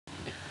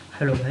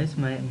Hello guys,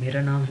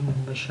 मेरा नाम है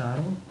मोहम्मद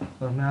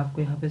शाहरुख और मैं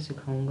आपको यहाँ पे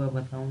सिखाऊंगा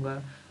बताऊंगा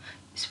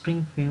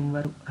स्प्रिंग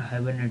फ्रेमवर्क और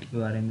हाइबरनेट के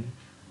बारे में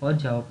और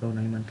जावा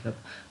प्रोग्रामिंग मतलब।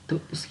 तो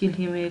इसके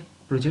लिए मैं एक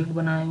प्रोजेक्ट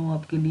बनाया हूँ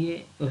आपके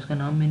लिए, उसका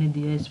नाम मैंने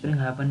दिया है स्प्रिंग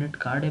हाइबरनेट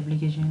कार्ड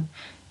एप्लीकेशन।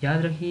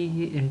 याद रखिए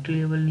ये एंट्री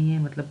लेवल नहीं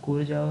है, मतलब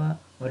कोर जावा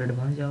और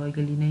एडवांस जावा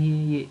के लिए नहीं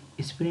है,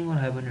 ये स्प्रिंग और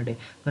हाइबरनेट है।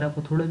 अगर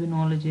आपको थोड़ा भी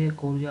नॉलेज है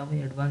कोर जावा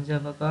या एडवांस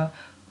जावा का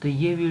तो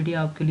ये वीडियो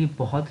आपके लिए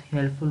बहुत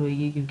हेल्पफुल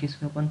होगी, क्योंकि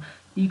इसमें अपन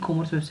ई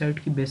कॉमर्स वेबसाइट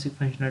की बेसिक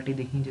फंक्शनलिटी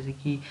देखेंगे, जैसे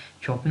कि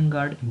शॉपिंग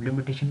कार्ड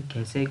इम्प्लीमेंटेशन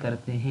कैसे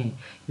करते हैं।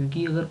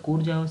 क्योंकि अगर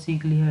कोर जावा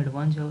सीख लिया,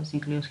 एडवांस जावा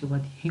सीख लिया, उसके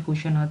बाद यही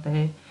क्वेश्चन आता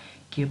है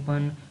कि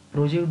अपन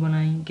प्रोजेक्ट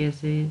बनाएं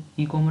कैसे,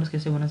 ई कॉमर्स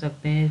कैसे बना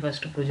सकते हैं।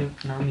 फर्स्ट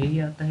प्रोजेक्ट नाम यही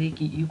आता है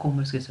कि ई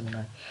कॉमर्स कैसे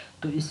बनाएं।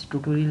 तो इस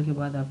ट्यूटोरियल के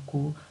बाद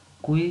आपको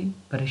कोई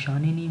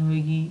परेशानी नहीं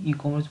होगी ई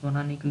कॉमर्स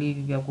बनाने के लिए,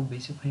 क्योंकि आपको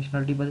बेसिक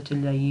फंक्शनलिटी पता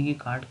चल जाएगी कि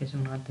कार्ड कैसे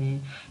बनाते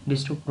हैं,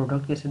 लिस्ट ऑफ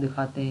प्रोडक्ट कैसे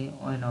दिखाते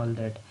हैं एंड ऑल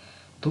दैट।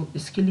 तो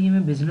इसके लिए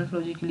मैं बिजनेस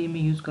लॉजिक के लिए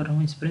मैं यूज़ कर रहा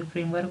हूँ स्प्रिंग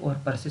फ्रेमवर्क और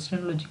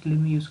परसिस्टेंट लॉजिक के लिए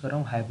मैं यूज़ कर रहा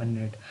हूँ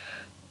हाइबरनेट।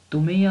 तो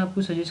मैं ये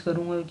आपको सजेस्ट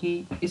करूँगा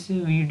कि इस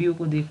वीडियो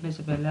को देखने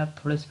से पहले आप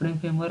थोड़ा स्प्रिंग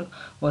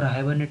फ्रेमवर्क और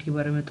हाइबरनेट के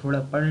बारे में थोड़ा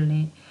पढ़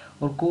लें,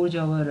 और कोर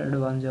जावा और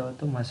एडवांस जावा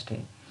तो मस्ट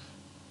है।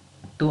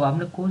 तो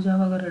आपने कोर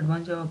जावा अगर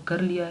एडवांस जावा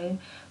कर लिया है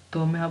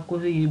तो मैं आपको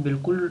ये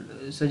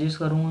बिल्कुल सजेस्ट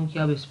करूँगा कि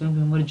आप स्प्रिंग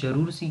फ्रेमवर्क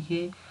ज़रूर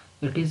सीखिए।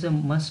 It is a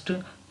must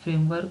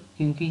framework,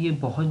 क्योंकि ये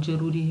बहुत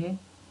ज़रूरी है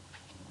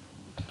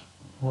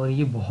और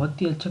ये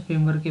बहुत ही अच्छा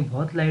फ्रेमवर्क है,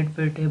 बहुत लाइट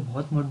वेट है,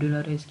 बहुत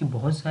मॉड्यूलर है, इसकी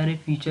बहुत सारे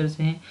फीचर्स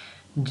हैं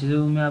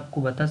जो मैं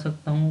आपको बता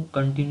सकता हूँ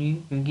कंटिन्यू,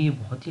 क्योंकि ये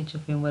बहुत ही अच्छा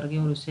फ्रेमवर्क है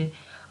और उसे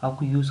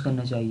आपको यूज़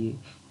करना चाहिए।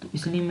 तो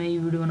इसलिए मैं ये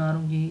वीडियो बना रहा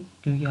हूँ कि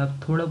क्योंकि आप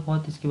थोड़ा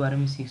बहुत इसके बारे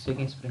में सीख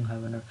सकें स्प्रिंग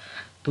हाइबरनेट।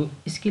 तो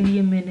इसके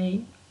लिए मैंने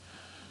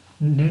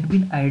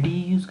नेटबीन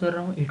आई यूज़ कर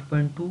रहा हूँ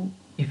 8.2।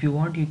 If you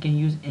want you can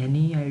use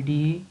any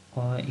I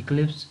और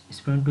Eclipse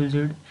spring to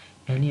Z,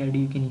 any I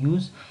you can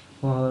use.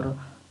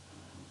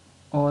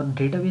 और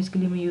डेटाबेस के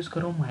लिए मैं यूज़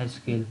कर रहा हूँ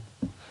MySQL.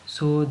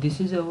 So this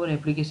is our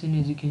application,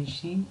 as you can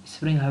see,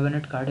 Spring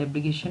Hibernate card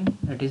application.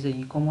 That is a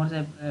e-commerce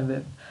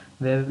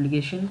web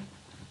application.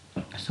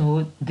 So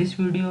this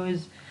video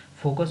is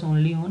focus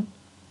only on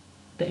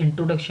the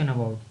introduction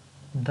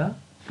about the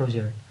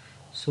project.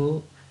 So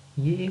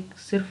ये एक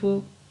सिर्फ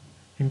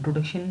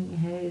introduction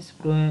है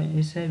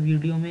इस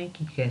video में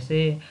कि कैसे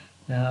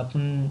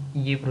अपन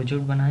ये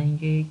project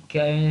बनाएंगे,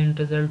 क्या एंड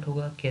रिजल्ट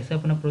होगा, कैसे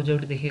अपना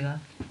प्रोजेक्ट दिखेगा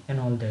एंड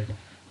ऑल दैट।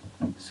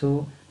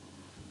 सो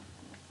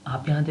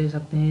आप यहाँ देख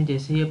सकते हैं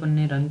जैसे ही अपन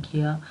ने रन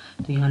किया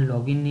तो यहाँ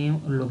लॉगिन नेम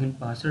और लॉगिन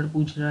पासवर्ड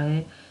पूछ रहा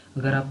है।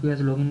 अगर आपके पास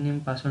लॉगिन नेम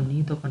पासवर्ड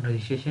नहीं तो अपन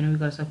रजिस्ट्रेशन भी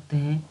कर सकते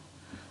हैं।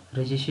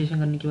 रजिस्ट्रेशन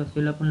करने के बाद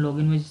फिर अपन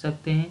लॉगिन में जा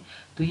सकते हैं।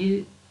 तो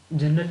ये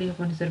जनरली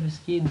अपन सिर्फ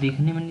इसकी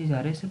देखने में नहीं जा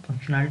रहे, सिर्फ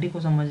फंक्शनलिटी को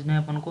समझना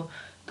है अपन को,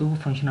 तो वो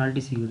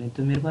फंक्शनलिटी सीख रहे हैं।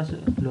 तो मेरे पास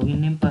लॉगिन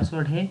नेम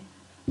पासवर्ड है,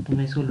 तो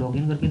मैं इसको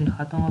लॉगिन करके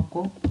दिखाता हूँ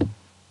आपको।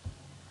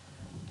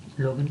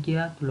 लॉगिन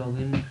किया तो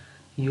लॉगिन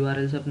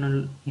यूआरएल से अपना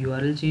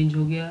यूआरएल चेंज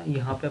हो गया।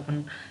 यहाँ पे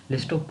अपन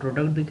लिस्ट ऑफ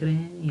प्रोडक्ट दिख रहे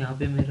हैं, यहाँ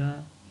पे मेरा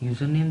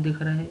यूज़र नेम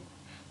दिख रहा है,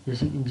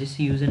 जैसे जिस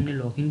यूज़र ने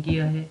लॉगिन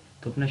किया है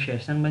तो अपना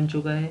सेशन बन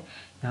चुका है।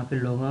 यहाँ पे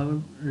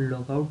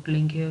लॉगआउट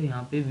लिंक है,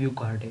 यहाँ पे व्यू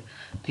कार्ड है।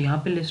 तो यहाँ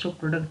पे लिस्ट ऑफ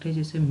प्रोडक्ट है,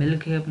 जैसे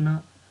मिल्क है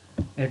अपना,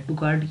 ऐड टू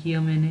कार्ड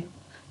किया मैंने।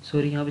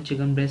 सॉरी, यहाँ पे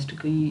चिकन ब्रेस्ट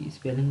की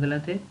स्पेलिंग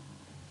गलत है।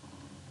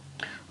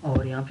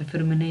 और यहाँ पे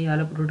फिर मैंने ये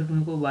वाला प्रोडक्ट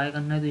मेरे को बाय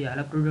करना है तो ये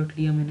वाला प्रोडक्ट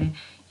लिया मैंने।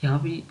 यहाँ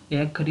पे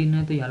एग खरीदना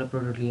है तो ये वाला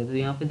प्रोडक्ट लिया। तो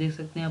यहाँ पे देख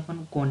सकते हैं अपन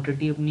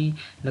क्वांटिटी अपनी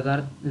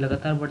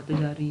लगातार बढ़ते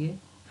जा रही है।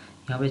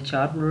 यहाँ पे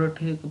 4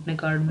 प्रोडक्ट है अपने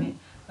कार्ड में।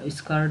 इस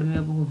कार्ड में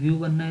अब व्यू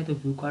करना है तो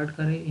व्यू कार्ड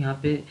करें। यहाँ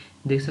पे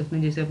देख सकते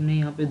हैं जैसे अपने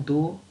यहाँ पे 2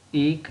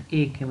 1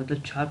 1 है,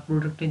 मतलब 4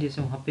 प्रोडक्ट है,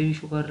 जैसे वहाँ पे भी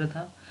शो कर रहा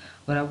था।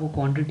 अगर आपको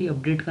क्वांटिटी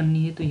अपडेट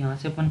करनी है तो यहाँ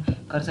से अपन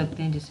कर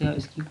सकते हैं, जैसे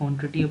इसकी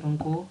क्वांटिटी अपन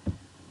को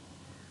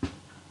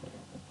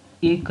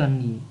 1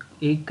 करनी है,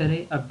 1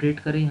 करें अपडेट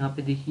करें। यहाँ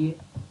पे देखिए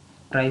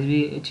प्राइस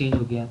भी चेंज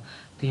हो गया।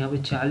 तो यहाँ पे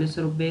 40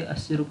 रुपये,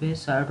 80 रुपये,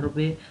 60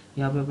 रुपये,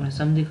 यहाँ पे अपना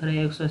सम दिख रहा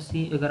है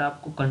 180। अगर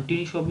आपको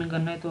कंटिन्यू शॉपिंग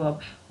करना है तो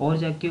आप और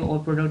जाके और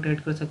प्रोडक्ट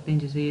ऐड कर सकते हैं,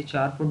 जैसे ये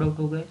 4 प्रोडक्ट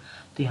हो गए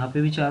तो यहाँ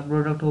पे भी 4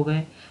 प्रोडक्ट हो गए।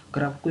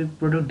 अगर आपको एक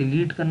प्रोडक्ट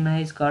डिलीट करना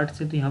है इस कार्ड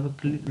से तो यहाँ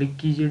पे क्लिक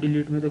कीजिए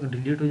डिलीट में, तो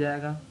डिलीट हो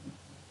जाएगा।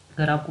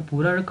 अगर आपको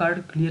पूरा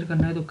कार्ड क्लियर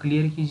करना है तो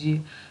क्लियर कीजिए,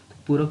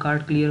 तो पूरा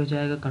कार्ड क्लियर हो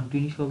जाएगा।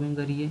 कंटिन्यू शॉपिंग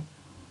करिए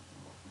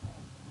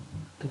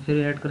तो फिर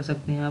ऐड कर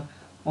सकते हैं आप,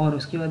 और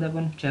उसके बाद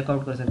अपन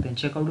चेकआउट कर सकते हैं।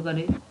 चेकआउट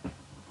करें,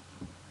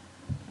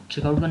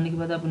 चेकआउट करने के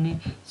बाद आपने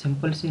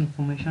सिंपल सी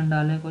इन्फॉर्मेशन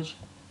डाला है कुछ।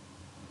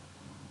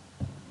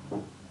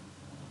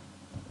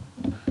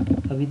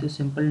 अभी तो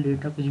सिंपल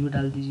डेटा कुछ भी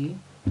डाल दीजिए।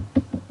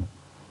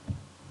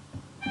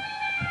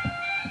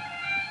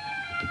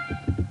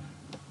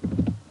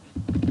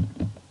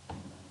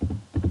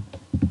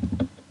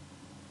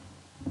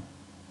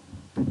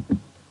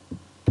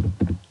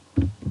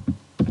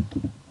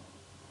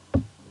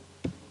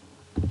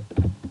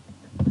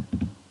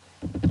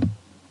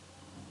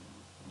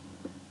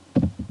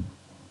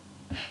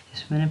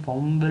 मैंने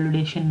फॉर्म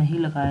वैलिडेशन नहीं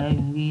लगाया है,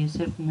 क्योंकि ये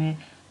सिर्फ मैं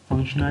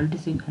फंक्शनलिटी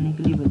सिखाने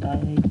के लिए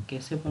बताया है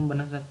कैसे अपन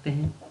बना सकते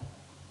हैं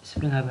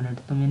स्प्रिंग हाइबरनेट।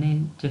 तो मैंने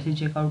जैसे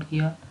चेकआउट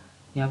किया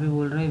यहाँ पे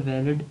बोल रहा है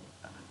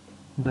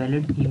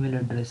वैलिड ईमेल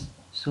एड्रेस।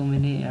 सो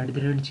मैंने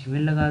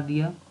 @gmail लगा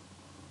दिया।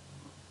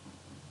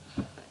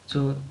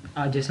 सो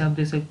जैसे आप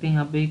देख सकते हैं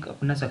यहाँ पे एक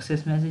अपना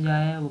सक्सेस मैसेज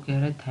आया है। वो कह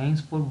रहा है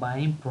thanks for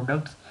buying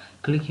products,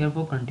 click here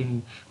for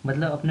continue.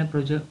 मतलब अपने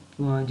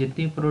प्रोजेक्ट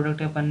जितने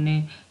प्रोडक्ट अपन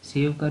ने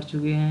सेव कर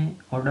चुके हैं,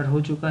 ऑर्डर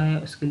हो चुका है,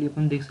 उसके लिए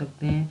अपन देख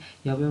सकते हैं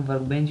यहाँ पे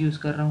वर्क बेंच यूज़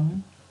कर रहा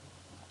हूँ।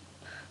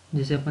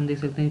 जैसे अपन देख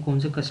सकते हैं कौन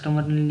से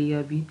कस्टमर ने लिया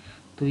अभी,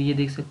 तो ये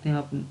देख सकते हैं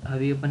आप,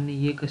 अभी अपन ने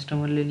ये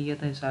कस्टमर ले लिया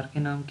था, SR के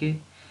नाम के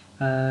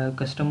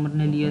कस्टमर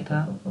ने लिया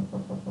था,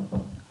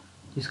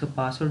 जिसका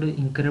पासवर्ड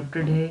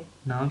इंक्रिप्टेड है,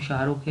 नाम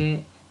शाहरुख है।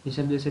 ये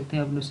सब देख सकते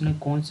हैं। अब उसने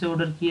कौन से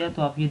ऑर्डर किया,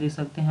 तो आप ये देख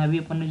सकते हैं अभी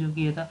अपन ने जो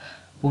किया था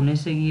पुणे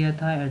से किया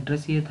था,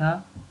 एड्रेस ये था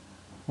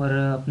और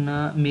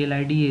अपना मेल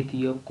आईडी ये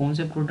थी। अब कौन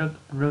से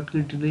प्रोडक्ट की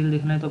डिटेल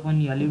देखना है तो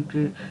अपन वाली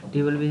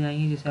टेबल पे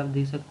जाएंगे। जैसे आप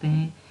देख सकते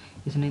हैं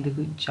इसने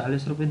देखो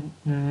 40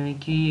 रुपये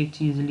की एक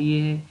चीज़ ली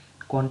है,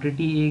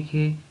 क्वांटिटी 1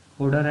 है,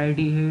 ऑर्डर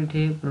ID 8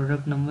 है,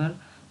 प्रोडक्ट नंबर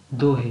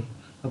 2 है।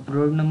 अब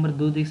प्रोडक्ट नंबर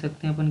 2 देख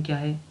सकते हैं अपन क्या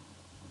है।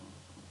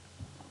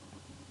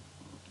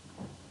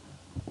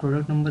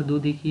 प्रोडक्ट नंबर 2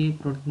 देखिए,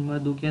 प्रोडक्ट नंबर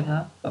 2 क्या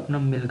था, अपना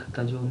मिल्क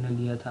था जो हमने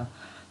लिया था।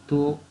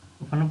 तो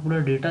अपना पूरा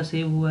डेटा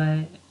सेव हुआ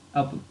है।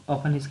 अब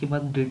अपन इसके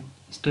बाद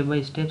स्टेप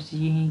बाय स्टेप्स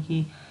ये हैं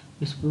कि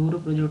इस पूरे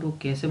प्रोजेक्ट को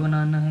कैसे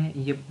बनाना है।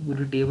 ये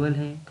पूरी टेबल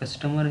है,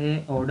 कस्टमर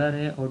है,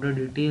 ऑर्डर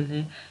डिटेल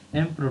है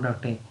एंड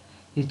प्रोडक्ट है।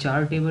 ये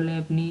 4 टेबल है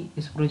अपनी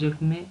इस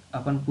प्रोजेक्ट में।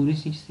 अपन पूरी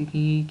चीज़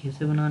सीखेंगे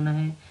कैसे बनाना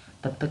है।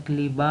 तब तक के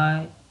लिए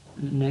बाय,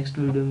 नेक्स्ट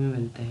वीडियो में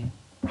मिलते हैं।